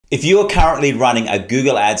If you are currently running a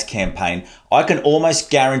Google Ads campaign, I can almost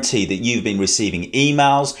guarantee that you've been receiving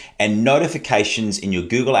emails and notifications in your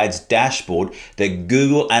Google Ads dashboard that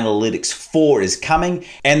Google Analytics 4 is coming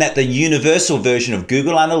and that the universal version of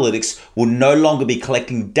Google Analytics will no longer be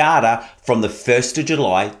collecting data from the 1st of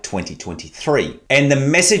July 2023. And the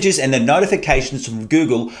messages and the notifications from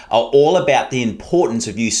Google are all about the importance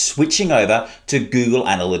of you switching over to Google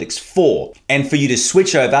Analytics 4 and for you to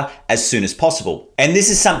switch over as soon as possible. And this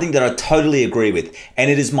is something that I totally agree with,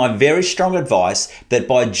 and it is my very strong advice that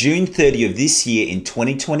by June 30 of this year in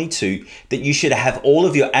 2022 that you should have all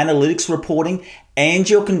of your analytics reporting and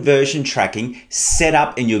your conversion tracking set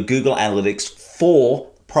up in your Google Analytics 4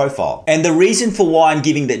 profile. And the reason for why I'm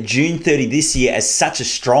giving that June 30 this year as such a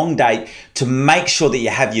strong date to make sure that you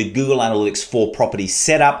have your Google Analytics 4 property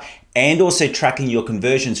set up and also tracking your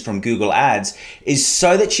conversions from Google Ads is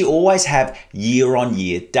so that you always have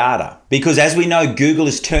year-on-year data. Because as we know, Google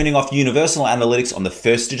is turning off Universal Analytics on the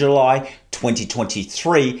 1st of July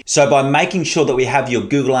 2023. So by making sure that we have your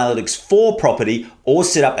Google Analytics 4 property all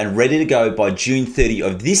set up and ready to go by June 30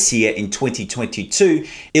 of this year in 2022,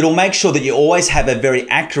 it'll make sure that you always have a very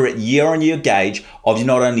accurate year-on-year gauge of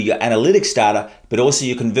not only your analytics data, but also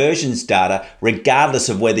your conversions data, regardless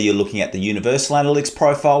of whether you're looking at the Universal Analytics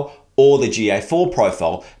profile or the GA4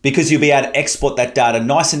 profile, because you'll be able to export that data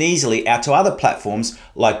nice and easily out to other platforms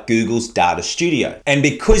like Google's Data Studio. And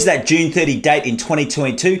because that June 30 date in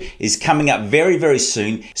 2022 is coming up very, very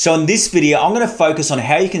soon, so in this video, I'm going to focus on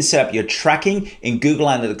how you can set up your tracking in Google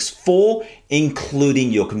Analytics 4,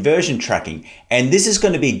 including your conversion tracking. And this is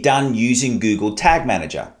going to be done using Google Tag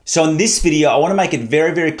Manager. So in this video, I want to make it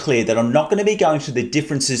very, very clear that I'm not going to be going through the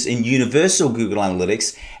differences in Universal Google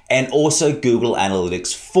Analytics and also Google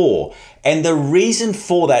Analytics 4. And the reason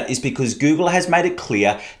for that is because Google has made it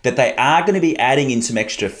clear that they are going to be adding in some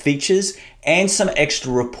extra features and some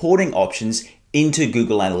extra reporting options into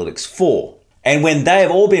Google Analytics 4. And when they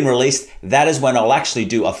have all been released, that is when I'll actually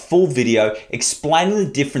do a full video explaining the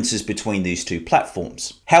differences between these two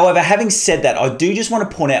platforms. However, having said that, I do just want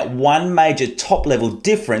to point out one major top level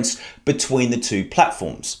difference between the two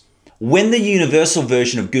platforms. When the universal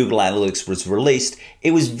version of Google Analytics was released,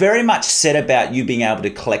 it was very much set about you being able to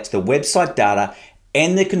collect the website data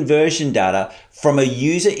and the conversion data from a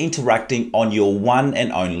user interacting on your one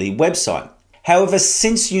and only website. However,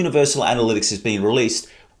 since Universal Analytics has been released,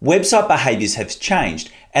 website behaviors have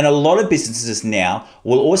changed, and a lot of businesses now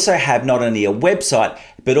will also have not only a website,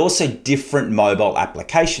 but also different mobile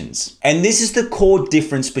applications. And this is the core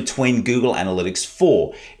difference between Google Analytics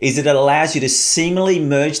 4, is that it allows you to seamlessly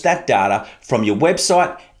merge that data from your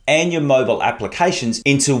website and your mobile applications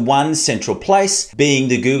into one central place, being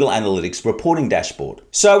the Google Analytics reporting dashboard.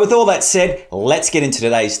 So with all that said, let's get into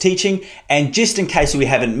today's teaching. And just in case we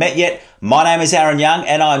haven't met yet, my name is Aaron Young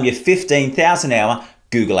and I'm your 15,000 hour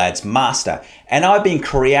Google Ads Master. And I've been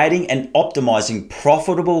creating and optimizing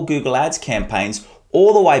profitable Google Ads campaigns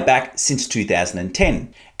all the way back since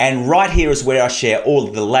 2010. And right here is where I share all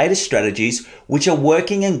of the latest strategies which are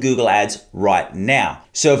working in Google Ads right now.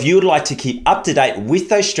 So if you would like to keep up to date with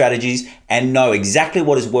those strategies and know exactly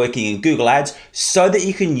what is working in Google Ads so that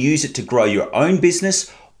you can use it to grow your own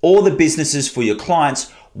business or the businesses for your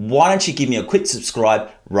clients, why don't you give me a quick subscribe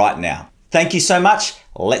right now? Thank you so much.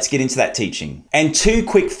 Let's get into that teaching. And two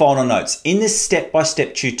quick final notes. In this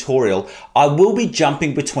step-by-step tutorial, I will be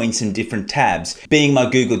jumping between some different tabs, being my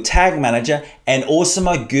Google Tag Manager and also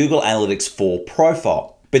my Google Analytics 4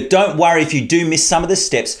 profile. But don't worry if you do miss some of the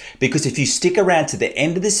steps, because if you stick around to the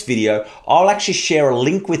end of this video, I'll actually share a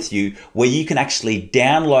link with you where you can actually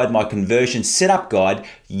download my conversion setup guide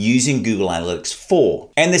using Google Analytics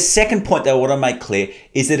 4. And the second point that I want to make clear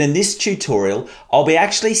is that in this tutorial, I'll be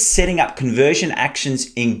actually setting up conversion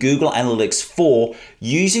actions in Google Analytics 4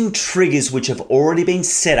 using triggers which have already been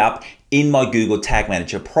set up in my Google Tag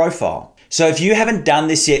Manager profile. So if you haven't done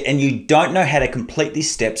this yet and you don't know how to complete these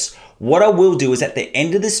steps, what I will do is at the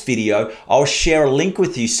end of this video, I'll share a link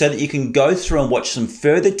with you so that you can go through and watch some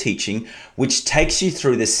further teaching, which takes you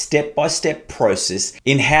through the step-by-step process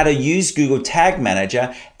in how to use Google Tag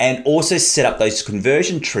Manager and also set up those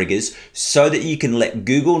conversion triggers so that you can let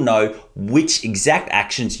Google know which exact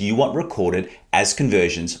actions you want recorded as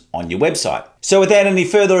conversions on your website. So without any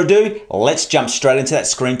further ado, let's jump straight into that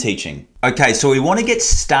screen teaching. Okay, so we want to get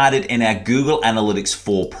started in our Google Analytics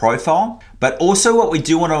 4 profile, but also what we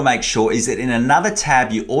do want to make sure is that in another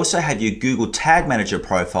tab, you also have your Google Tag Manager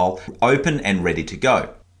profile open and ready to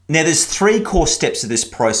go. Now there's three core steps to this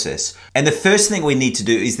process. And the first thing we need to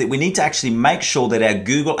do is that we need to actually make sure that our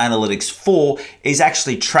Google Analytics 4 is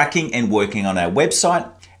actually tracking and working on our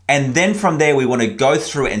website. And then from there, we want to go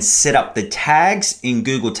through and set up the tags in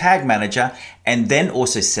Google Tag Manager, and then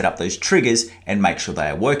also set up those triggers and make sure they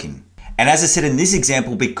are working. And as I said in this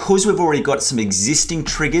example, because we've already got some existing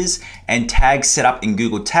triggers and tags set up in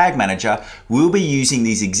Google Tag Manager, we'll be using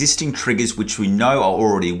these existing triggers, which we know are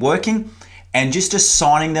already working, and just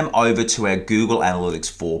assigning them over to our Google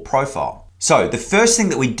Analytics 4 profile. So the first thing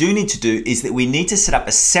that we do need to do is that we need to set up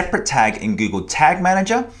a separate tag in Google Tag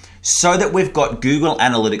Manager so that we've got Google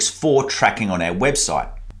Analytics 4 tracking on our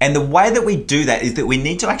website. And the way that we do that is that we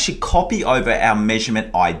need to actually copy over our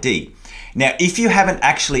measurement ID. Now, if you haven't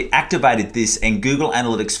actually activated this and Google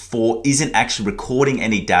Analytics 4 isn't actually recording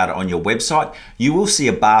any data on your website, you will see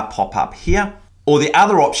a bar pop up here. Or the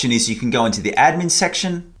other option is you can go into the admin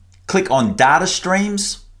section, click on data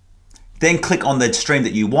streams, then click on the stream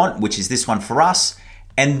that you want, which is this one for us.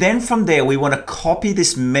 And then from there, we want to copy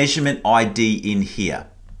this measurement ID in here.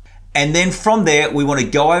 And then from there, we want to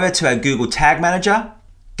go over to our Google Tag Manager,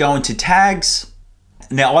 go into tags.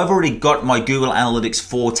 Now I've already got my Google Analytics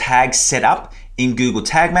 4 tags set up in Google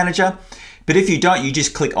Tag Manager, but if you don't, you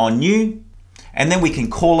just click on new, and then we can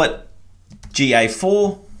call it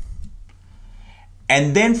GA4.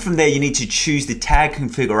 And then from there, you need to choose the tag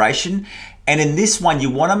configuration. And in this one, you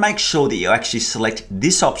want to make sure that you actually select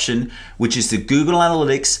this option, which is the Google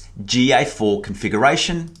Analytics GA4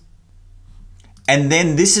 configuration. And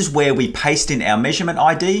then this is where we paste in our measurement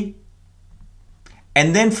ID.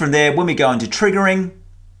 And then from there, when we go into triggering,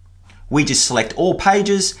 we just select all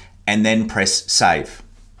pages and then press save.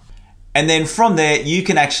 And then from there, you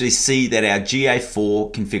can actually see that our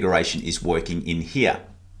GA4 configuration is working in here.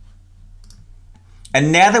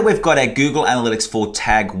 And now that we've got our Google Analytics 4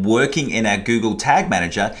 tag working in our Google Tag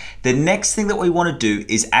Manager, the next thing that we want to do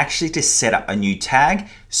is actually to set up a new tag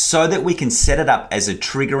so that we can set it up as a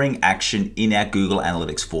triggering action in our Google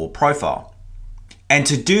Analytics 4 profile. And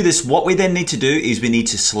to do this, what we then need to do is we need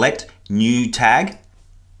to select new tag.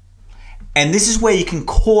 And this is where you can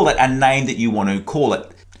call it a name that you want to call it.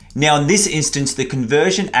 Now in this instance, the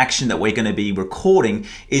conversion action that we're going to be recording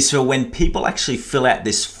is for when people actually fill out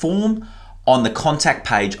this form on the contact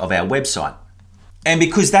page of our website. And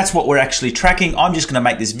because that's what we're actually tracking, I'm just going to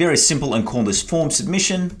make this very simple and call this form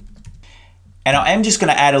submission. And I am just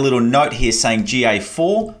going to add a little note here saying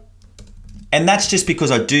GA4. And that's just because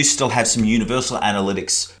I do still have some Universal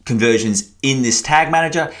Analytics conversions in this tag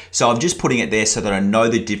manager. So I'm just putting it there so that I know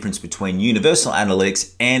the difference between Universal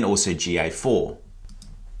Analytics and also GA4.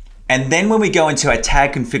 And then when we go into our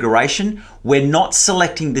tag configuration, we're not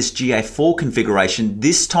selecting this GA4 configuration.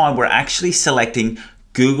 This time we're actually selecting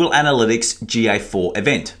Google Analytics GA4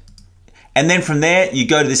 event. And then from there, you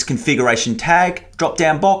go to this configuration tag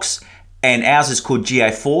drop-down box, and ours is called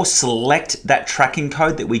GA4. Select that tracking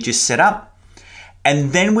code that we just set up.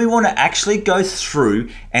 And then we want to actually go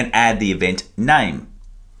through and add the event name.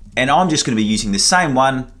 And I'm just going to be using the same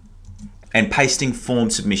one and pasting form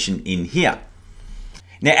submission in here.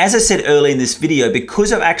 Now, as I said earlier in this video,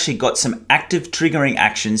 because I've actually got some active triggering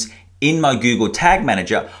actions in my Google Tag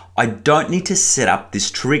Manager, I don't need to set up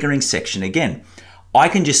this triggering section again. I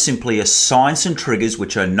can just simply assign some triggers,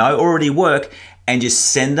 which I know already work, and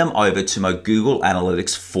just send them over to my Google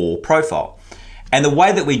Analytics 4 profile. And the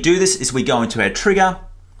way that we do this is we go into our trigger,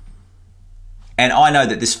 and I know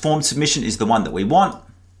that this form submission is the one that we want,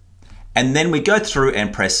 and then we go through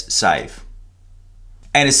and press save.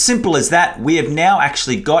 And as simple as that, we have now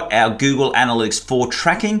actually got our Google Analytics 4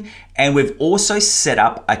 tracking, and we've also set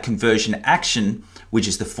up a conversion action, which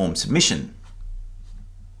is the form submission.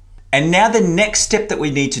 And now the next step that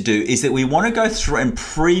we need to do is that we want to go through and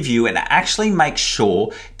preview and actually make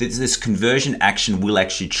sure that this conversion action will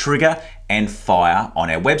actually trigger and fire on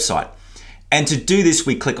our website. And to do this,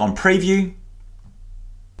 we click on preview,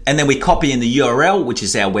 and then we copy in the URL, which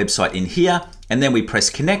is our website in here, and then we press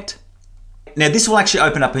connect. Now this will actually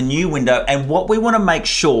open up a new window, and what we want to make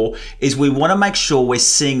sure is we want to make sure we're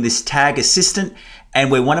seeing this tag assistant,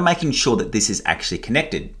 and we want to making sure that this is actually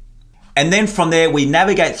connected. And then from there, we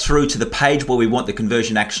navigate through to the page where we want the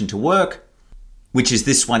conversion action to work, which is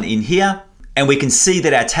this one in here. And we can see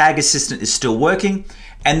that our tag assistant is still working.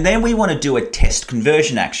 And then we want to do a test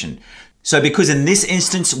conversion action. So because in this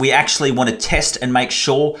instance, we actually want to test and make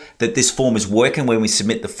sure that this form is working when we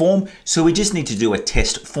submit the form. So we just need to do a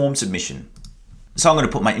test form submission. So I'm going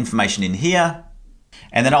to put my information in here.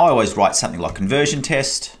 And then I always write something like conversion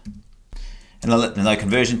test. And I'll let them know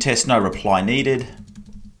conversion test, no reply needed.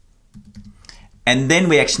 And then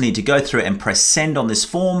we actually need to go through and press send on this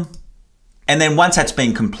form. And then once that's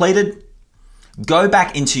been completed, go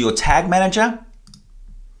back into your tag manager.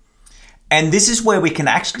 And this is where we can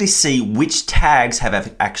actually see which tags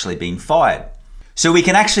have actually been fired. So we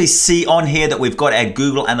can actually see on here that we've got our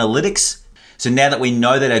Google Analytics. So now that we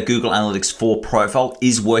know that our Google Analytics 4 profile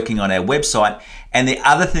is working on our website, and the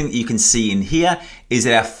other thing that you can see in here is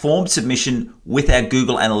that our form submission with our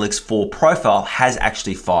Google Analytics 4 profile has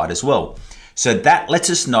actually fired as well. So that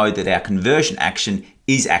lets us know that our conversion action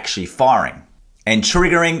is actually firing and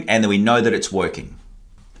triggering, and that we know that it's working.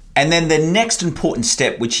 And then the next important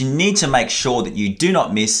step, which you need to make sure that you do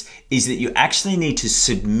not miss, is that you actually need to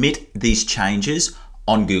submit these changes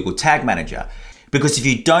on Google Tag Manager. Because if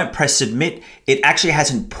you don't press submit, it actually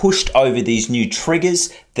hasn't pushed over these new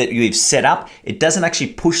triggers that you've set up. It doesn't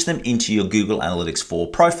actually push them into your Google Analytics 4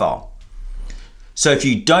 profile. So if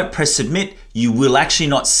you don't press submit, you will actually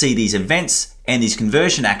not see these events and these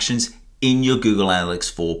conversion actions in your Google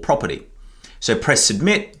Analytics 4 property. So press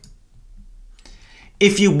submit.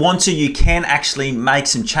 If you want to, you can actually make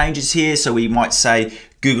some changes here. So we might say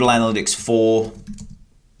Google Analytics 4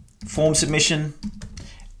 form submission.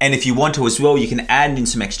 And if you want to as well, you can add in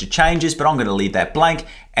some extra changes, but I'm going to leave that blank.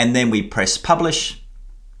 And then we press publish.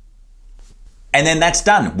 And then that's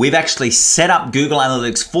done. We've actually set up Google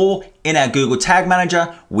Analytics 4 in our Google Tag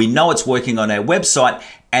Manager. We know it's working on our website.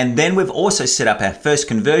 And then we've also set up our first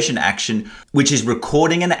conversion action, which is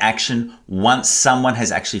recording an action once someone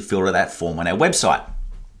has actually filled out that form on our website.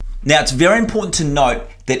 Now, it's very important to note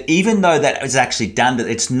that even though that is actually done, that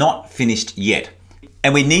it's not finished yet.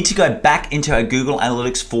 And we need to go back into our Google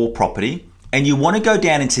Analytics 4 property, and you want to go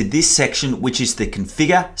down into this section, which is the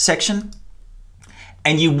configure section.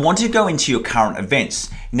 And you want to go into your current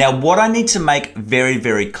events. Now, what I need to make very,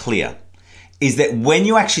 very clear is that when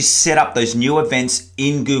you actually set up those new events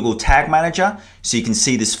in Google Tag Manager, so you can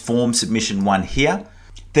see this form submission one here,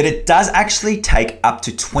 that it does actually take up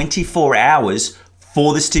to 24 hours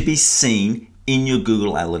for this to be seen in your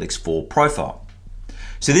Google Analytics 4 profile.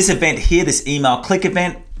 So this event here, this email click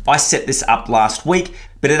event, I set this up last week,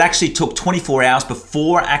 but it actually took 24 hours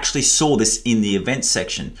before I actually saw this in the events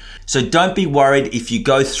section. So don't be worried if you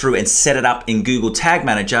go through and set it up in Google Tag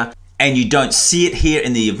Manager and you don't see it here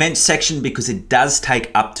in the events section, because it does take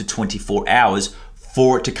up to 24 hours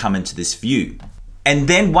for it to come into this view. And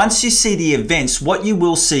then once you see the events, what you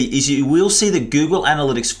will see is you will see that Google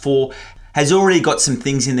Analytics 4 has already got some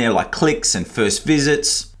things in there like clicks and first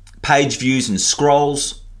visits, page views and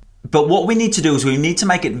scrolls. But what we need to do is we need to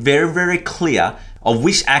make it very, very clear of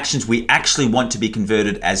which actions we actually want to be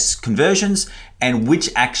converted as conversions and which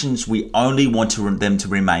actions we only want them to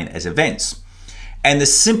remain as events. And the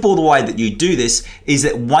simple way that you do this is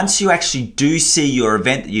that once you actually do see your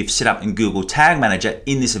event that you've set up in Google Tag Manager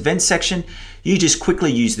in this event section, you just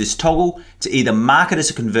quickly use this toggle to either mark it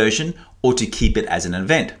as a conversion or to keep it as an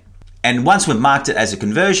event. And once we've marked it as a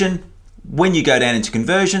conversion, when you go down into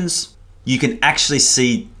conversions, you can actually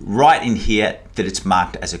see right in here that it's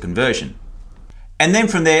marked as a conversion. And then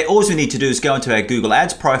from there, all we need to do is go into our Google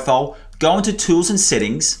Ads profile, go into Tools and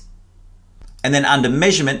Settings, and then under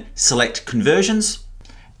Measurement, select Conversions.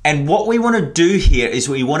 And what we want to do here is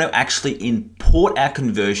we want to actually import our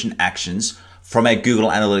conversion actions from our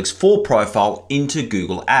Google Analytics 4 profile into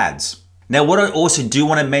Google Ads. Now, what I also do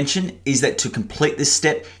want to mention is that to complete this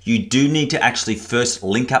step, you do need to actually first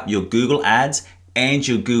link up your Google Ads and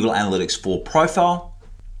your Google Analytics 4 profile,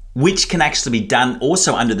 which can actually be done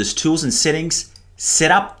also under this Tools and Settings,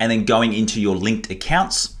 Setup, and then going into your linked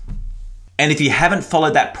accounts. And if you haven't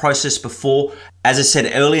followed that process before, as I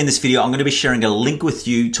said earlier in this video, I'm going to be sharing a link with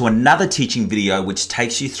you to another teaching video which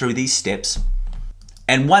takes you through these steps.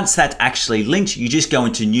 And once that's actually linked, you just go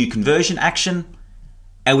into New Conversion Action,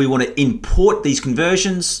 and we want to import these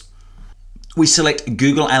conversions. We select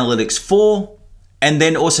Google Analytics 4, and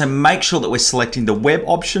then also make sure that we're selecting the web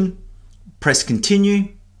option, press continue,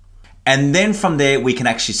 and then from there we can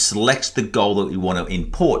actually select the goal that we want to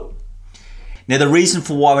import. Now, the reason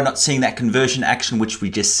for why we're not seeing that conversion action which we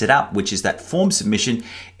just set up, which is that form submission,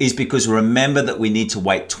 is because remember that we need to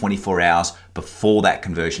wait 24 hours before that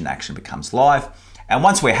conversion action becomes live. And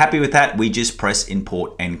once we're happy with that, we just press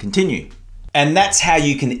import and continue. And that's how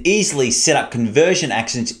you can easily set up conversion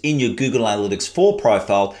actions in your Google Analytics 4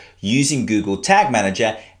 profile using Google Tag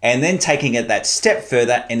Manager, and then taking it that step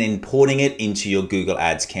further and importing it into your Google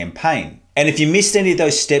Ads campaign. And if you missed any of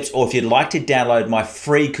those steps, or if you'd like to download my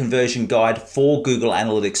free conversion guide for Google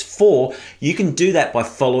Analytics 4, you can do that by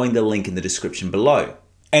following the link in the description below.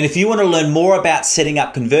 And if you want to learn more about setting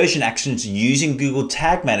up conversion actions using Google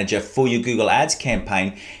Tag Manager for your Google Ads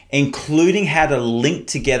campaign, including how to link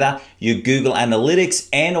together your Google Analytics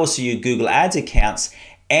and also your Google Ads accounts,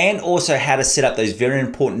 and also how to set up those very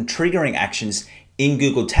important triggering actions in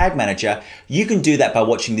Google Tag Manager, you can do that by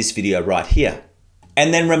watching this video right here.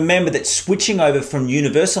 And then remember that switching over from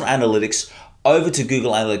Universal Analytics over to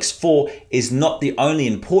Google Analytics 4 is not the only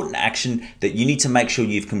important action that you need to make sure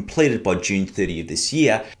you've completed by June 30 of this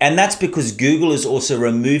year. And that's because Google is also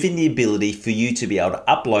removing the ability for you to be able to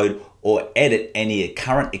upload or edit any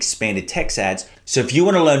current expanded text ads. So if you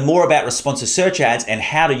want to learn more about responsive search ads and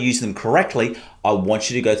how to use them correctly, I want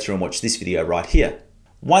you to go through and watch this video right here.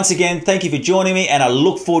 Once again, thank you for joining me, and I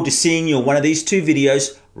look forward to seeing you in one of these two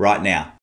videos right now.